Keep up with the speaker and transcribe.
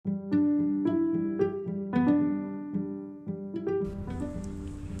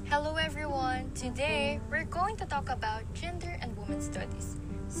Today, we're going to talk about gender and women's studies.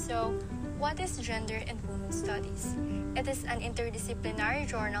 So, what is gender and women's studies? It is an interdisciplinary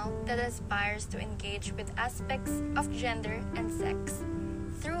journal that aspires to engage with aspects of gender and sex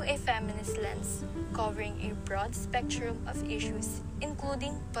through a feminist lens, covering a broad spectrum of issues,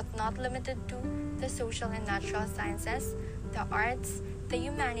 including but not limited to the social and natural sciences, the arts, the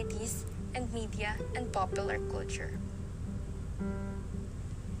humanities, and media and popular culture.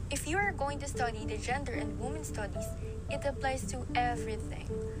 If you are going to study the gender and women's studies, it applies to everything,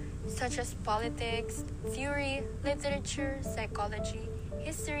 such as politics, theory, literature, psychology,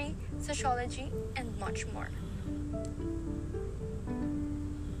 history, sociology, and much more.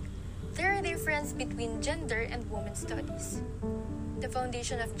 There are differences between gender and women's studies. The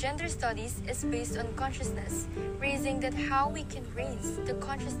foundation of gender studies is based on consciousness, raising that how we can raise the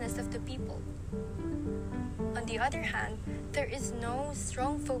consciousness of the people. On the other hand, there is no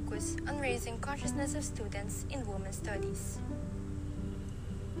strong focus on raising consciousness of students in women's studies.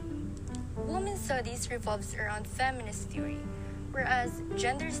 Women's studies revolves around feminist theory, whereas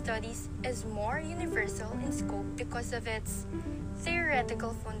gender studies is more universal in scope because of its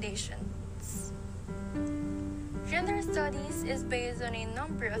theoretical foundations. Gender studies is based on a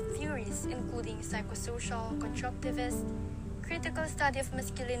number of theories including psychosocial, constructivist, critical study of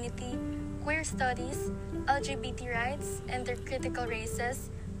masculinity, queer studies, LGBT rights and their critical races,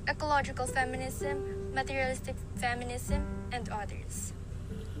 ecological feminism, materialistic feminism, and others.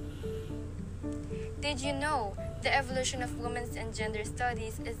 Did you know the evolution of women's and gender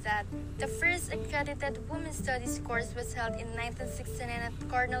studies is that the first accredited women's studies course was held in 1969 at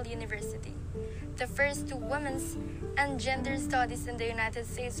Cornell University. The first two women's and gender studies in the United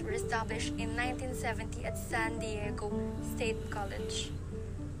States were established in 1970 at San Diego State College.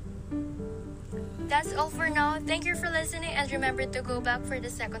 That's all for now. Thank you for listening and remember to go back for the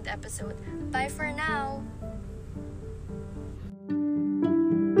second episode. Bye for now!